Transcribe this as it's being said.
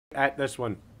at this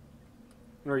one.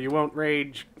 Or you won't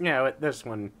rage, you know, at this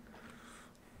one.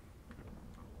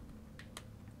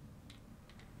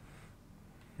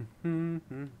 Is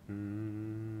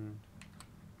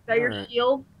that your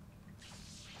shield?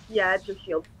 Yeah, it's your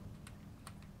shield.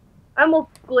 I almost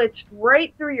glitched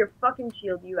right through your fucking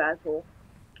shield, you asshole.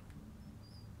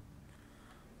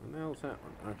 What the hell's that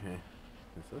one? Okay.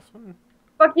 Is this one?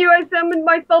 Fuck you, I summoned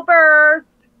myself first!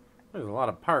 There's a lot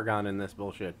of Paragon in this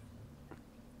bullshit.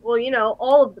 Well, you know,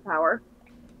 all of the power.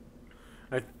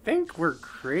 I think we're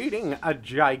creating a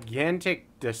gigantic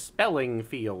dispelling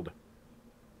field.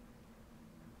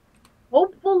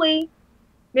 Hopefully.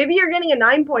 Maybe you're getting a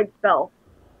 9-point spell.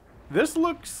 This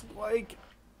looks like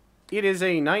it is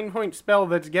a 9-point spell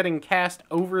that's getting cast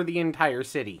over the entire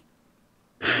city.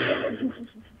 The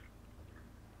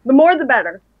more the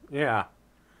better. Yeah.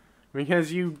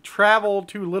 Because you travel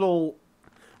to little,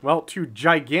 well, to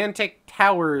gigantic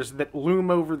towers that loom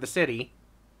over the city.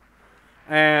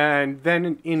 And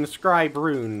then inscribe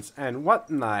runes. And what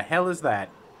in the hell is that?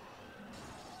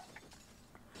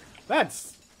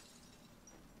 That's...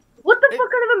 What the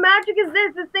fuck kind of a magic is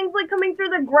this? This thing's like coming through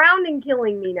the ground and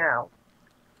killing me now.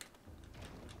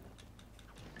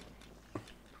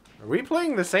 Are we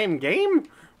playing the same game?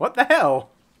 What the hell?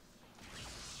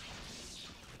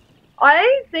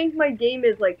 I think my game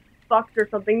is like fucked or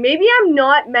something. Maybe I'm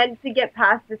not meant to get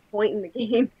past this point in the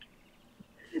game.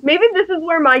 Maybe this is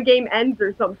where my game ends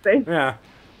or something. Yeah.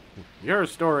 Your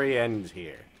story ends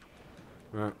here.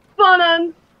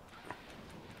 Fun.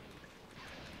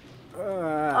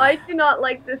 I do not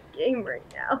like this game right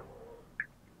now.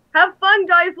 Have fun,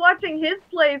 guys, watching his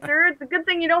playthrough. It's a good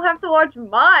thing you don't have to watch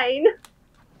mine.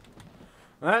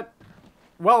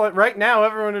 Well, right now,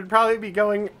 everyone would probably be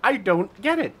going, I don't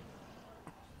get it.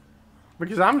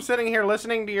 Because I'm sitting here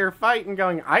listening to your fight and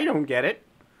going, I don't get it.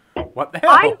 What the hell?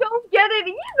 I don't get it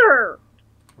either.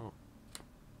 Oh.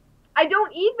 I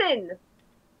don't even.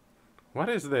 What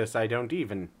is this? I don't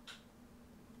even.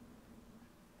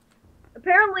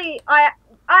 Apparently, I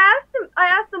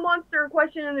asked the monster a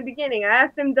question in the beginning. I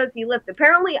asked him, does he lift?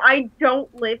 Apparently, I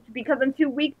don't lift because I'm too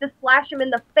weak to slash him in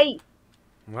the face.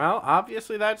 Well,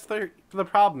 obviously that's the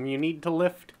problem. You need to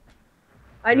lift.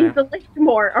 I need to lift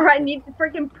more, or I need to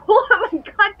freaking pull out my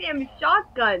goddamn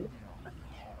shotgun.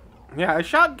 Yeah, a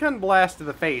shotgun blast to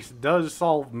the face does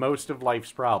solve most of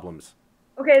life's problems.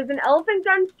 Okay, is an elephant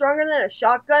gun stronger than a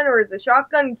shotgun, or is a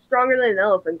shotgun stronger than an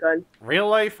elephant gun? Real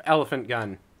life elephant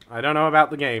gun. I don't know about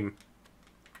the game.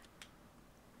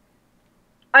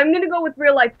 I'm gonna go with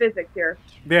real life physics here.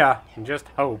 Yeah, just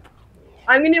hope.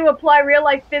 I'm gonna apply real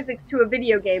life physics to a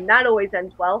video game. That always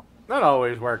ends well. That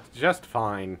always works just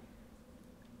fine.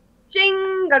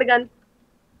 Ching! Got a gun.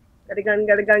 Got a gun,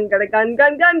 got a gun, got a gun,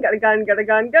 gun, gun, got a gun, got a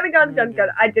gun, got a gun, gun, gun.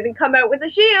 I didn't come out with a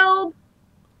shield!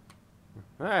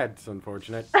 That's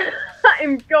unfortunate.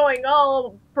 I'm going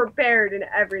all prepared and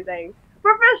everything.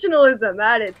 Professionalism,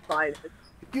 that is fine.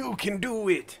 You can do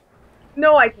it!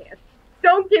 No, I can't.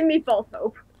 Don't give me false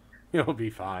hope. You'll be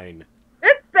fine.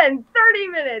 It's been 30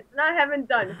 minutes and I haven't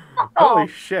done Holy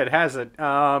shit, has it?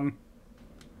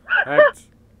 That's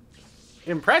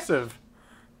impressive.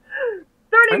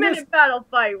 30-minute battle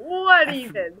fight. What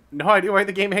even? No idea why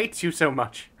the game hates you so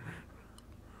much.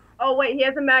 Oh wait, he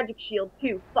has a magic shield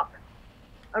too. Fuck.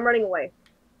 I'm running away.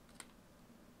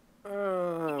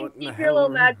 You keep your little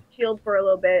magic shield for a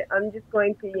little bit. I'm just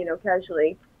going to, you know,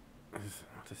 casually. What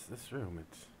is this room?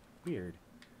 It's weird.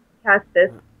 Cast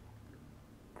this.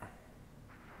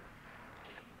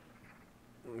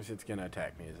 Shit's gonna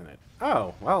attack me, isn't it?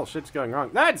 Oh, well, shit's going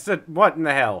wrong. That's a... What in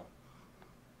the hell?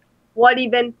 What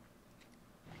even?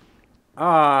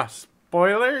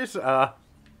 Spoilers?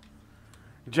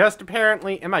 Just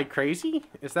apparently... Am I crazy?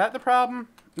 Is that the problem?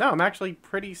 No, I'm actually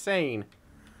pretty sane.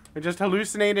 I just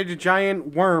hallucinated a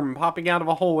giant worm popping out of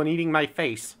a hole and eating my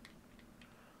face.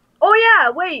 Oh yeah,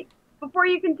 wait. Before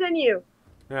you continue.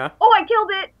 Yeah? Oh, I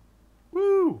killed it!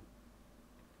 Woo!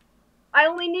 I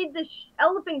only need the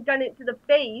elephant gun it to the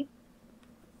face.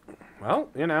 Well,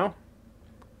 you know.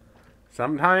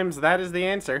 Sometimes that is the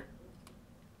answer.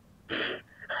 I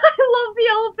love the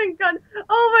elephant gun.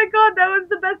 Oh my god, that was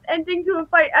the best ending to a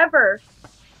fight ever.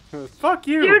 Fuck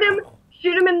you!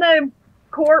 Shoot him in the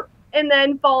corpse, and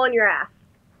then fall on your ass.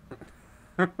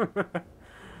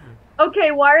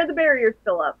 Okay, why are the barriers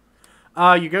still up?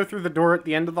 You go through the door at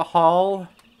the end of the hall.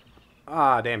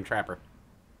 Ah, damn trapper.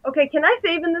 Okay, can I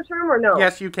save in this room or no?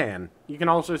 Yes, you can. You can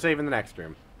also save in the next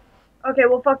room. Okay,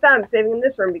 well, fuck that. I'm saving in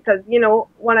this room because, you know,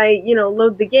 when I,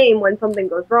 load the game, when something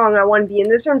goes wrong, I want to be in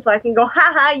this room so I can go,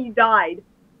 haha, you died.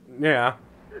 Yeah.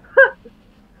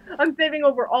 I'm saving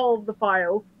over all of the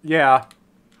files. Yeah.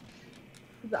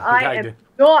 I am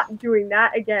not doing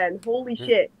that again. Holy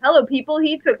shit. Hello, people.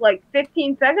 He took like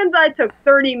 15 seconds. I took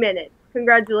 30 minutes.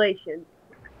 Congratulations.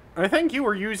 I think you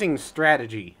were using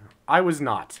strategy. I was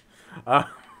not.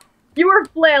 You were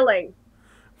flailing.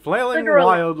 Flailing Literally.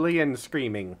 wildly and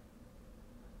screaming.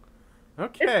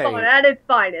 Okay. It's fun at its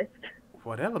finest.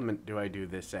 What element do I do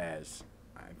this as?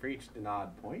 I've reached an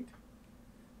odd point.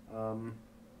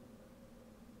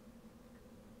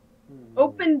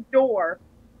 Open door.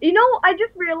 You know, I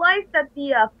just realized that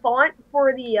the font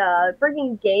for the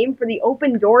frigging game for the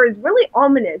open door is really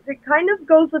ominous. It kind of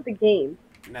goes with the game.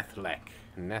 Nethelec.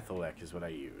 Nethelec is what I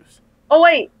use. Oh,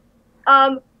 wait.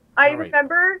 I Right.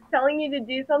 remember telling you to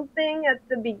do something at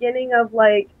the beginning of,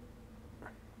 like,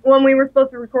 when we were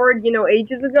supposed to record, you know,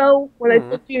 ages ago, when I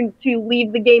was supposed to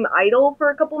leave the game idle for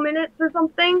a couple minutes or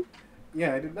something.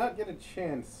 Yeah, I did not get a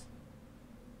chance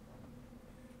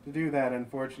to do that,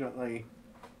 unfortunately.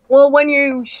 Well, when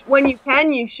you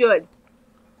can, you should.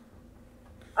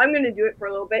 I'm gonna do it for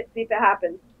a little bit, see if it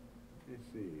happens. Let's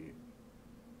see.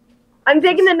 I'm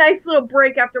taking a nice little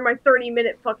break after my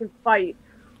 30-minute fucking fight.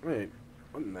 Wait,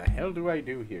 what in the hell do I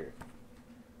do here?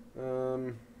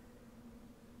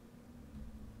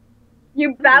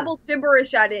 You babble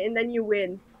gibberish at it, and then you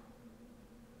win.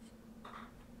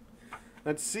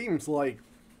 That seems like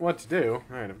what to do.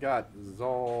 Alright, I've got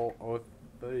Zol,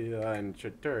 Othea, and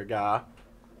Chaturga.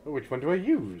 Which one do I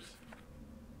use?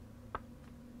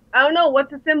 I don't know, what's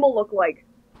the symbol look like?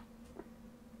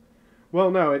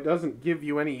 Well, no, it doesn't give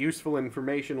you any useful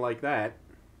information like that.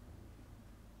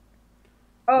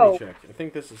 Oh. Let me check. I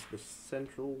think this is the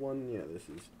central one. Yeah, this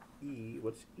is E.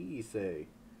 What's E say?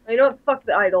 I know it's fuck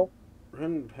the idol.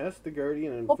 Run past the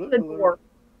guardian and Open the door.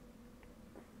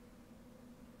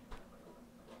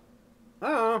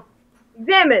 Oh,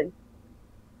 Examine.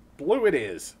 blue it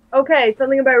is. Okay,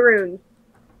 something about runes.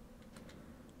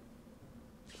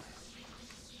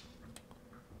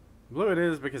 Blue it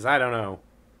is because I don't know.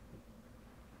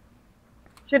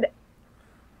 Should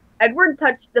Edward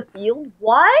touch the field?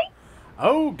 Why?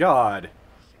 Oh, God.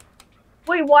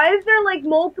 Wait, why is there, like,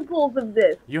 multiples of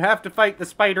this? You have to fight the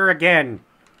spider again.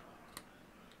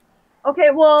 Okay,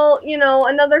 well, you know,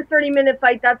 another 30-minute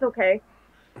fight, that's okay.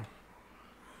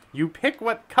 You pick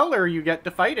what color you get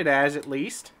to fight it as, at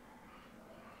least.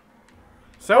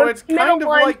 So it's kind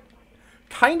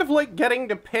of like getting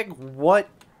to pick what,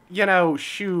 you know,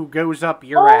 shoe goes up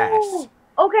your ass.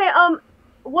 Okay,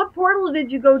 what portal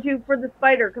did you go to for the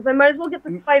spider? Because I might as well get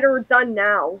the spider done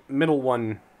now. Middle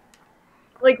one.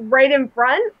 Like, right in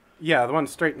front? Yeah, the one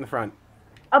straight in the front.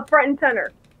 Up front and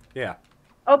center. Yeah.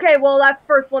 Okay, well, that's the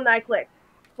first one that I clicked.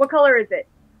 What color is it?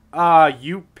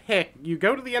 You pick. You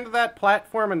go to the end of that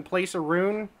platform and place a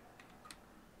rune.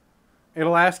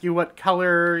 It'll ask you what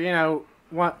color, you know,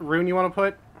 what rune you want to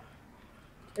put.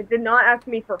 It did not ask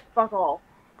me for fuck all.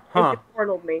 Huh. It just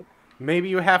portaled me. Maybe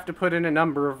you have to put in a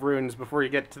number of runes before you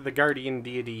get to the guardian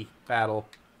deity battle.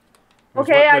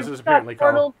 Okay, I just got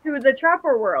portaled to the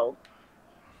Trapper world.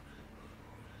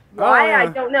 Why? yeah. I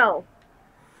don't know.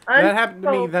 That happened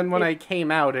to me then when I came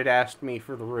out, it asked me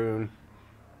for the rune.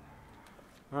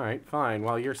 Alright, fine.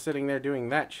 While you're sitting there doing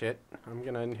that shit, I'm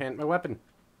gonna enhance my weapon.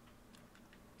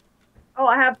 Oh,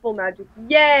 I have full magic.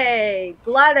 Yay!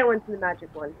 Glad I went to the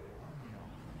magic one.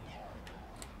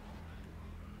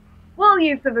 Well,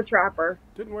 use of a trapper.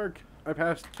 Didn't work. I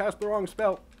cast the wrong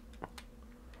spell.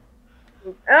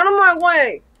 Out of my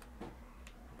way!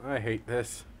 I hate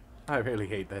this. I really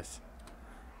hate this.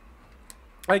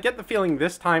 I get the feeling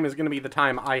this time is going to be the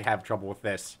time I have trouble with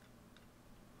this.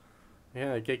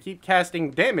 Yeah, I keep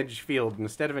casting damage field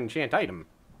instead of enchant item.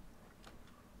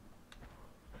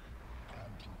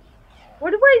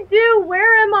 What do I do?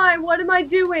 Where am I? What am I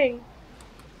doing?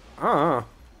 I'm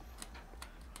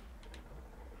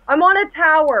on a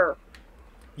tower.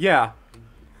 Yeah.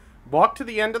 Walk to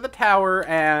the end of the tower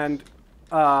and,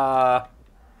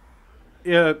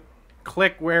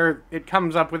 click where it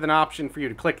comes up with an option for you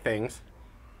to click things.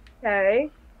 Okay.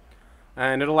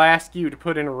 And it'll ask you to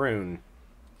put in a rune.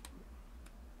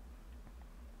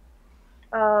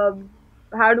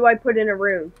 How do I put in a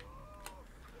rune?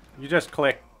 You just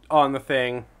click on the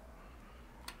thing.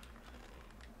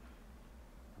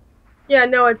 Yeah,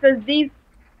 no, it says these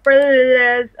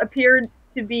phrases appear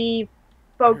to be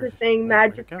focusing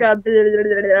magic.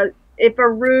 If a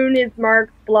rune is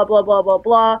marked, blah, blah, blah, blah,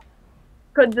 blah,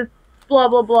 could this blah,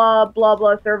 blah, blah, blah,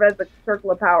 blah serve as a circle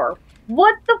of power?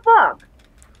 What the fuck?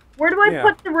 Where do I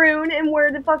put the rune and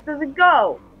where the fuck does it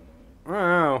go? I don't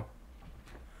know.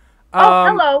 Oh,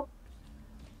 hello.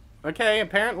 Okay,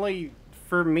 apparently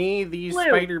for me, these Blue.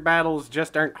 spider battles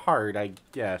just aren't hard, I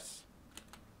guess.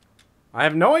 I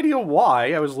have no idea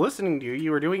why. I was listening to you.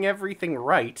 You were doing everything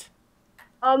right.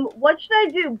 What should I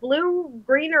do? Blue,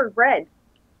 green, or red?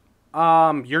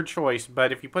 Your choice,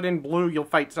 but if you put in blue, you'll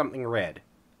fight something red.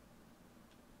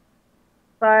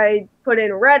 If I put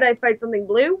in red, I fight something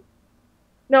blue?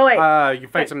 No, wait. You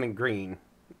fight something green.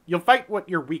 You'll fight what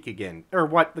you're weak against, or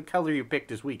what the color you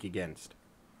picked is weak against.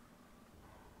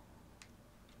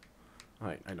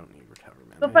 Alright, I don't need recover,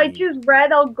 man. So if I choose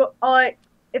red, I'll go,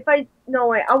 no,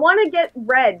 wait. I want to get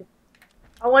red.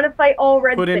 I want to fight all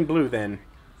red Put in things. blue, then.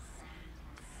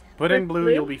 Put in blue,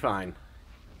 you'll be fine.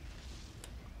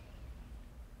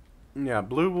 Yeah,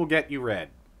 blue will get you red.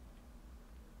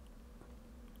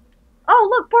 Oh,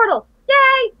 look, portal!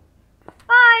 Yay!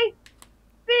 Bye!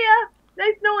 See ya!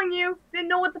 Nice knowing you. Didn't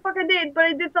know what the fuck I did, but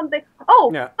I did something.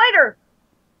 Oh, yeah. Spider!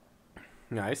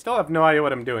 Yeah, I still have no idea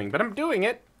what I'm doing, but I'm doing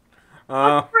it.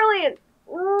 That's brilliant!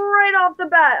 Right off the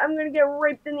bat, I'm gonna get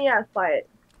raped in the ass by it.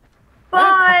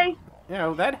 Bye! You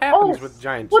know, that happens with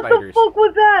giant spiders. What the fuck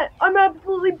was that? I'm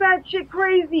absolutely batshit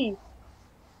crazy.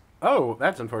 Oh,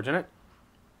 that's unfortunate.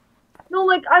 No,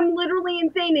 like, I'm literally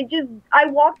insane. I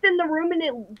walked in the room and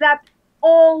it zapped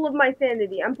all of my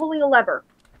sanity. I'm pulling a lever.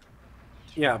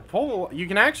 Yeah, you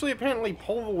can actually apparently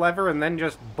pull the lever and then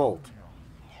just bolt.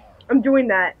 I'm doing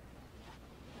that.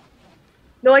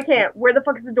 No, I can't. Where the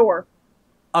fuck is the door?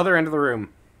 Other end of the room.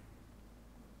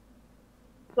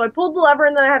 So I pulled the lever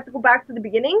and then I have to go back to the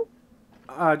beginning?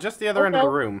 Just the other end of the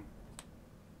room.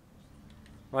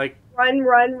 Like... Run.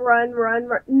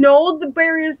 No, the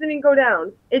barriers didn't go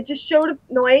down. It just showed up.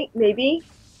 No, wait, maybe.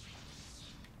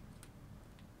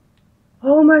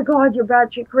 Oh my god, you're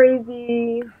batshit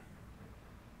crazy.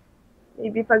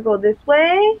 Maybe if I go this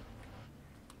way?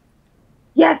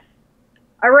 Yes!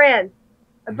 I ran.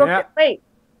 I broke it. Wait.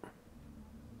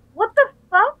 What the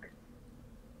fuck?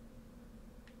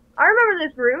 I remember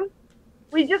this room.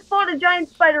 We just fought a giant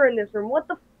spider in this room. What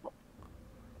the fuck?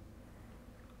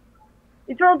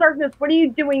 Eternal Darkness, what are you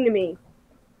doing to me?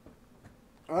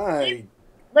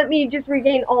 Let me just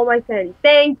regain all my sanity.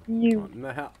 Thank you. What in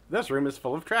the hell? This room is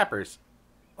full of trappers.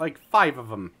 Like 5 of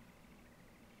them.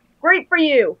 Great for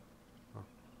you.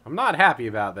 I'm not happy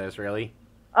about this, really.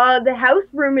 The house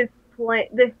room is playing.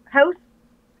 The house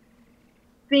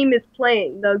theme is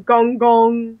playing. The gong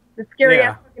gong. The scary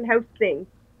ass fucking house thing.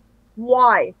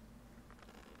 Why?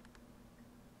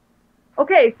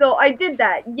 Okay, so I did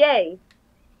that. Yay.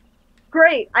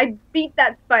 Great. I beat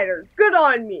that spider. Good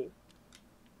on me.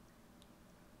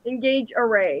 Engage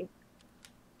array.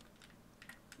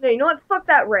 No, you know what? Fuck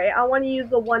that ray. I want to use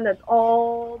the one that's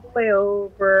all the way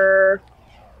over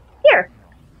here.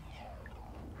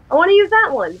 I want to use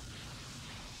that one.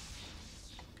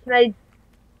 Can I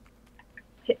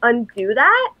undo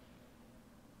that?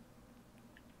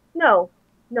 No.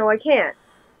 No, I can't.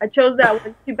 I chose that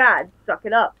one. Too bad. Suck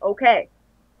it up. Okay.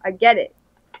 I get it.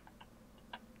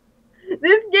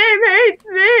 This game hates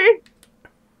me!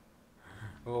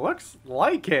 Looks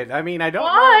like it. I mean, I don't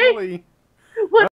Why? normally...